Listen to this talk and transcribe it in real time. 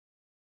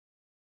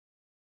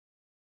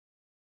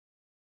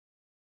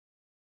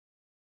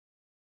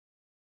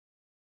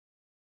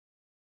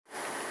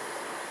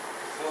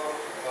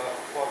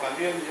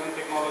Indian Young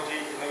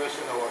Technology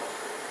Innovation Award.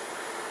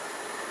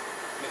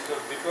 Mr.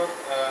 Dipak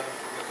and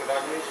Mr.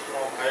 Rajesh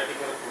from IIT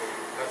Kharagpur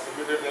have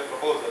submitted their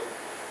proposal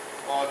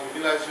on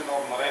utilization of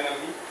marine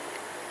algae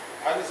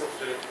as a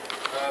substrate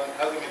and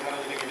as a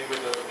methanogenic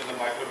inhibitor in the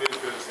microbial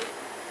fuel cell.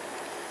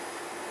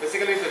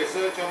 Basically, the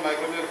research on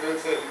microbial fuel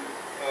cell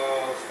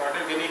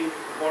started gaining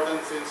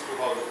importance since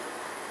 2000.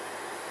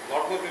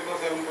 Lot more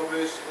papers have been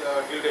published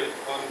till date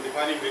on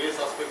defining various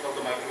aspects of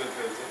the microbial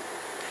fuel cell.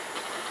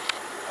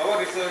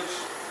 Our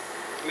research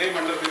claim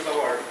under this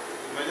award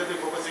is majorly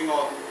focusing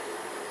on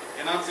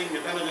enhancing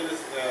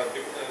methanogenesis,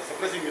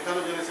 suppressing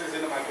methanogenesis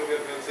in the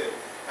microbial fuel cell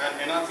and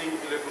enhancing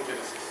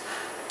electrogenesis.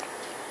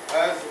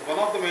 As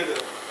one of the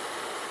measures,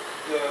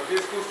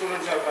 these two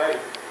students have tried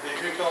the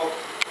effect of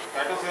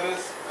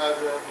Phytoceras as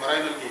a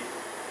marine algae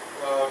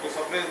to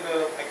suppress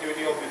the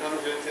activity of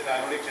methanogens in the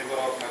anodic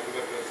chamber of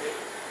microbial fuel cell,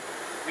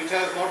 which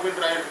has not been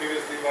tried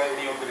previously by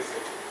any of the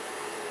researchers.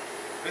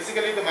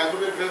 Basically, the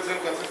microbial fuel cell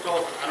consists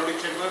of anodic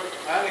chamber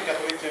and a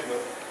cathodic chamber.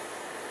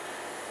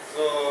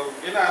 So,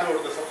 in the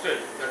anode, the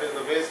substrate, that is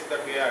the waste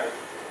that we add,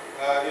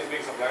 is being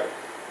supplied,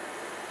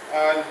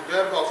 and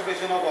there the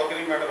oxidation of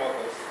organic matter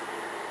occurs.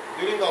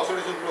 During the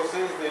oxidation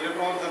process, the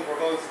electrons and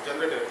protons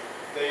generated.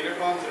 The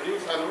electrons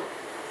reduce anode,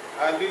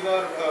 and these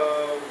are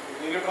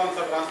the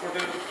electrons are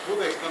transported through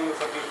the external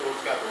circuit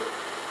towards cathode,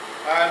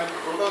 and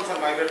protons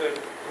are migrated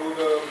through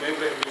the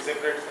membrane which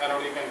separates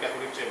anodic and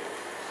cathodic chamber.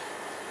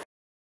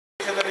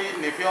 Additionally,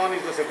 Nephyon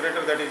is the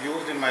separator that is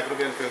used in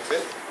microbial fuel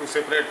cell to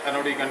separate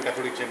anodic and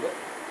cathodic chamber.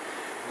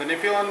 The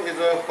Nephyon is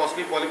a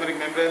costly polymeric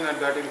membrane and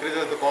that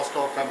increases the cost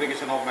of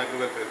fabrication of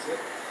microbial fuel cell.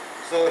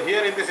 So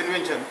here in this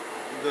invention,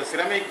 the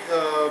ceramic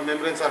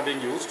membranes are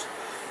being used.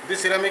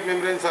 These ceramic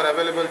membranes are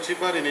available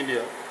cheaper in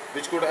India,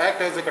 which could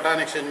act as a cation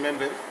exchange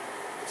membrane,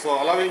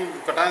 so allowing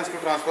cations to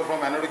transfer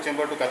from anodic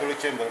chamber to cathodic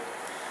chamber,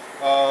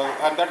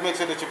 and that makes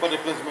it a cheaper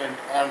replacement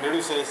and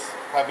reduces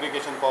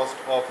fabrication cost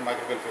of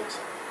microbial fuel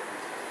cell.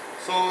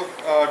 So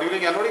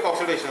during anodic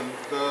oxidation,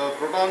 the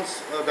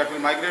protons that will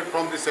migrate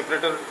from the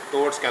separator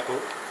towards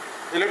cathode,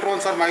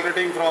 electrons are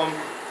migrating from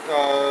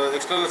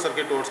external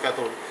circuit towards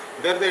cathode.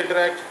 There they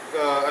interact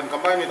and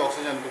combine with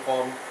oxygen to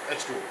form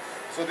H2.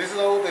 So this is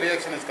how the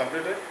reaction is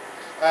completed,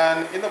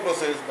 and in the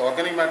process the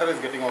organic matter is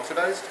getting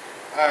oxidized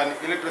and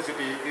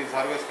electricity is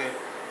harvested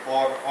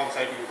for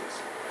on-site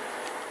uses.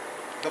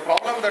 The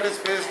problem that is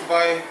faced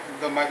by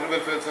the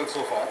microbial fuel cell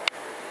so far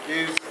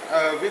is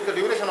with the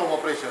duration of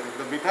operation,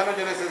 the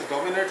methanogenesis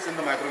dominates in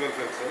the microbial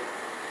fuel cell,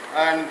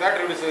 and that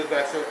reduces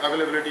the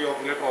availability of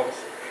electrons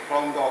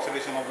from the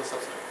oxidation of the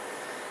substrate.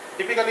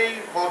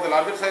 Typically, for the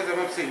larger size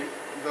MFC,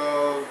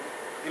 the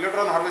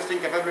electron harvesting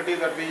capability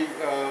that we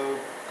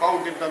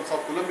count in terms of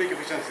coulombic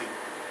efficiency,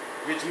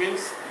 which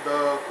means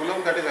the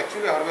coulomb that is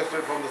actually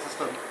harvested from the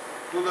system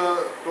to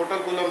the total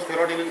coulombs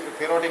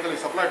theoretically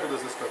supplied to the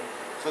system.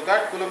 So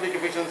that coulombic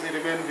efficiency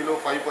remains below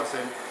 5%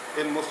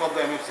 in most of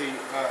the MFC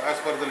as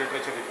per the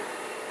literature report.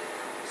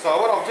 So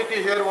our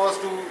objective here was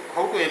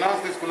how to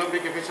enhance this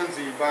coulombic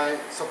efficiency by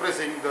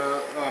suppressing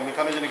the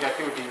methanogenic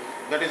activity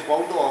that is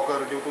bound to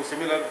occur due to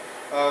similar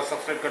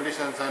substrate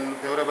conditions and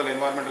favorable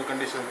environmental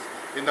conditions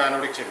in the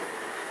anodic chamber.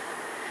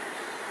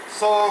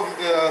 So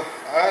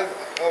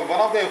one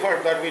of the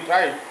efforts that we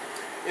tried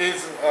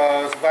is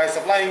by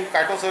supplying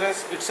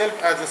Phytoceras itself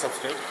as a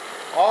substrate,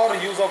 or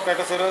use of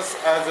Phytoceras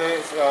as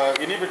a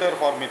inhibitor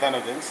for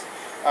methanogens,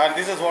 and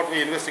this is what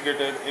we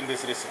investigated in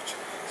this research.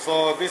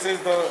 So this is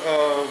the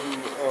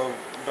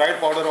dried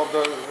powder of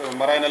the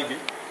marine algae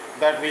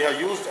that we have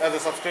used as a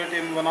substrate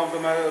in one of the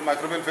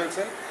microbial fuel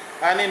cell,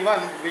 and in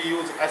one we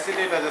use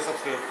acetate as a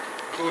substrate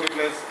to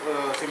replace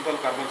simple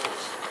carbon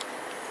source.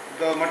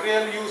 The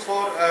material used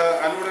for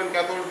anode and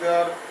cathode, they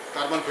are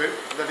carbon field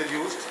that is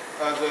used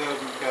as a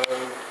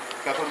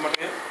cathode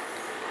material,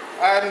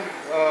 and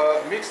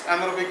mixed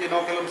anaerobic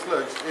inoculum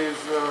sludge is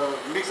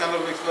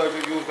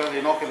used as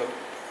inoculum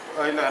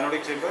in the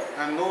anodic chamber,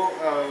 and no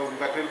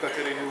bacterial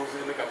culture is used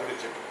in the cathodic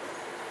chamber.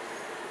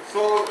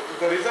 So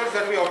the results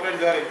that we obtained,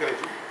 they are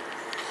encouraging.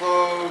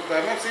 So the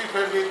MFC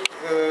fed with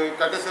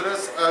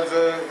Phytoceras as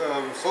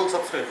a sole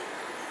substrate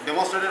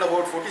demonstrated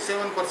about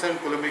 47%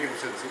 coulombic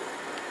efficiency,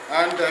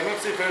 and the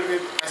MFC fed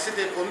with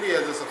acetate only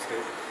as a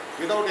substrate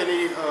without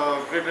any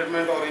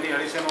pretreatment or any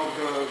addition of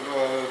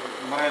the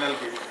marine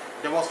algae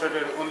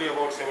demonstrated only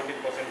about 17%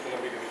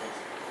 coulombic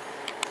efficiency.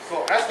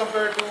 So as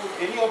compared to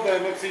any of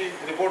the MFC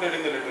reported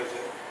in the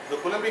literature, the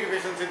coulombic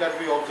efficiency that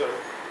we observed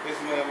is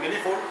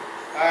manifold,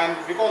 and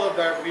because of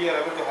that we are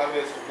able to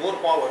harvest more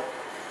power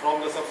from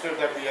the substrate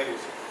that we are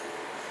using.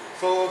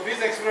 So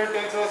this experiment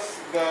tells us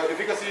the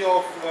efficacy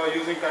of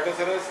using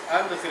Phytoceras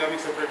and the ceramic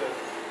separator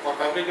for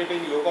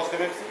fabricating low cost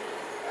MFC,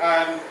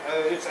 and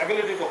its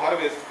ability to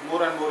harvest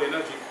more and more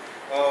energy.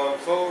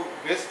 So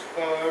waste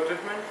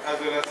treatment as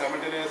well as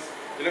simultaneous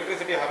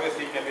electricity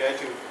harvesting can be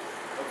achieved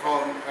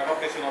from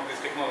adaptation of this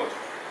technology.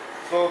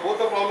 So both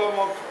the problem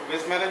of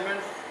waste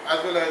management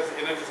as well as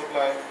energy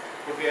supply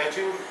could be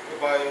achieved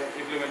by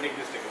implementing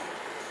this technology.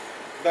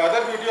 The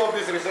other beauty of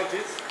this research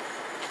is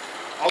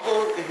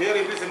Although here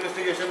in this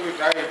investigation we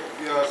tried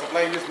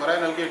supplying this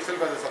marine algae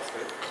itself as a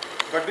substrate,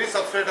 but this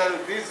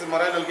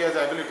marine algae has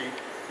the ability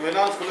to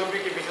enhance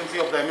coulombic efficiency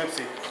of the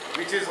MFC,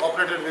 which is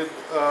operated with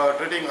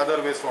treating other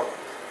wastewater.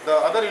 The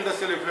other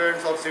industrial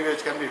effluents or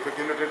sewage can be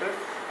effectively treated,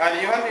 and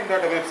even in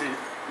that MFC,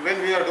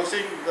 when we are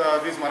dosing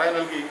this marine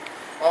algae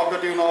of the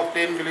tune of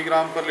 10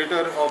 milligram per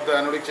liter of the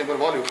anodic chamber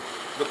volume,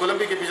 the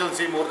coulombic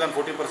efficiency more than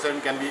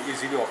 40% can be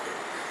easily obtained.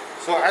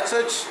 So as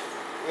such,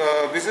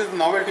 this is the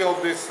novelty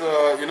of this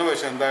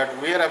innovation,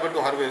 that we are able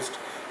to harvest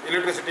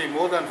electricity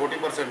more than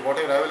 40%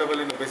 whatever available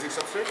in the basic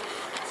substrate.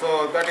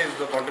 So that is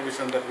the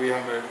contribution that we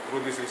have made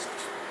through this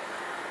research.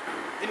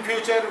 In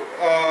future,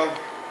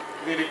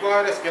 we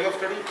require a scale-up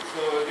study.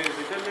 So it is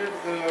intended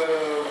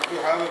to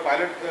have a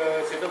pilot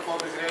setup for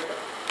this reactor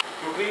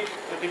to treat.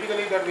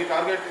 Typically, that we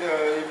target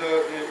in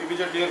the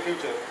immediate near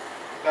future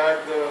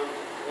that the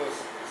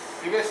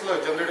sewage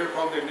sludge generated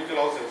from the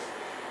individual houses,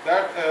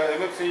 that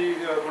MFC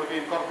would be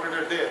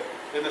incorporated there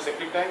in the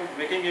septic tank,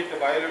 making it a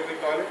bioelectric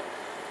toilet.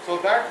 So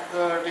that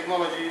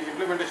technology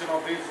implementation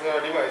of this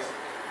device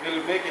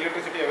will make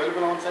electricity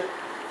available on site.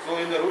 So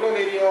in the rural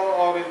area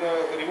or in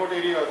the remote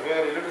areas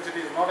where electricity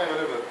is not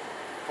available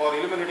for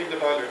illuminating the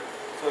toilet,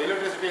 so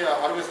electricity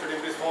harvested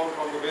in this form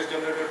from the waste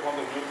generated from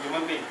the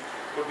human being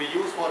could be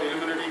used for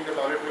illuminating the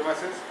toilet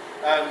premises,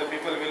 and the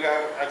people will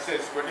have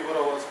access 24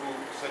 hours to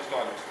such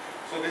toilets.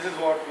 So this is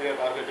what we are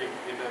targeting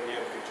in the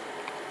near future.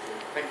 So,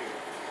 thank you.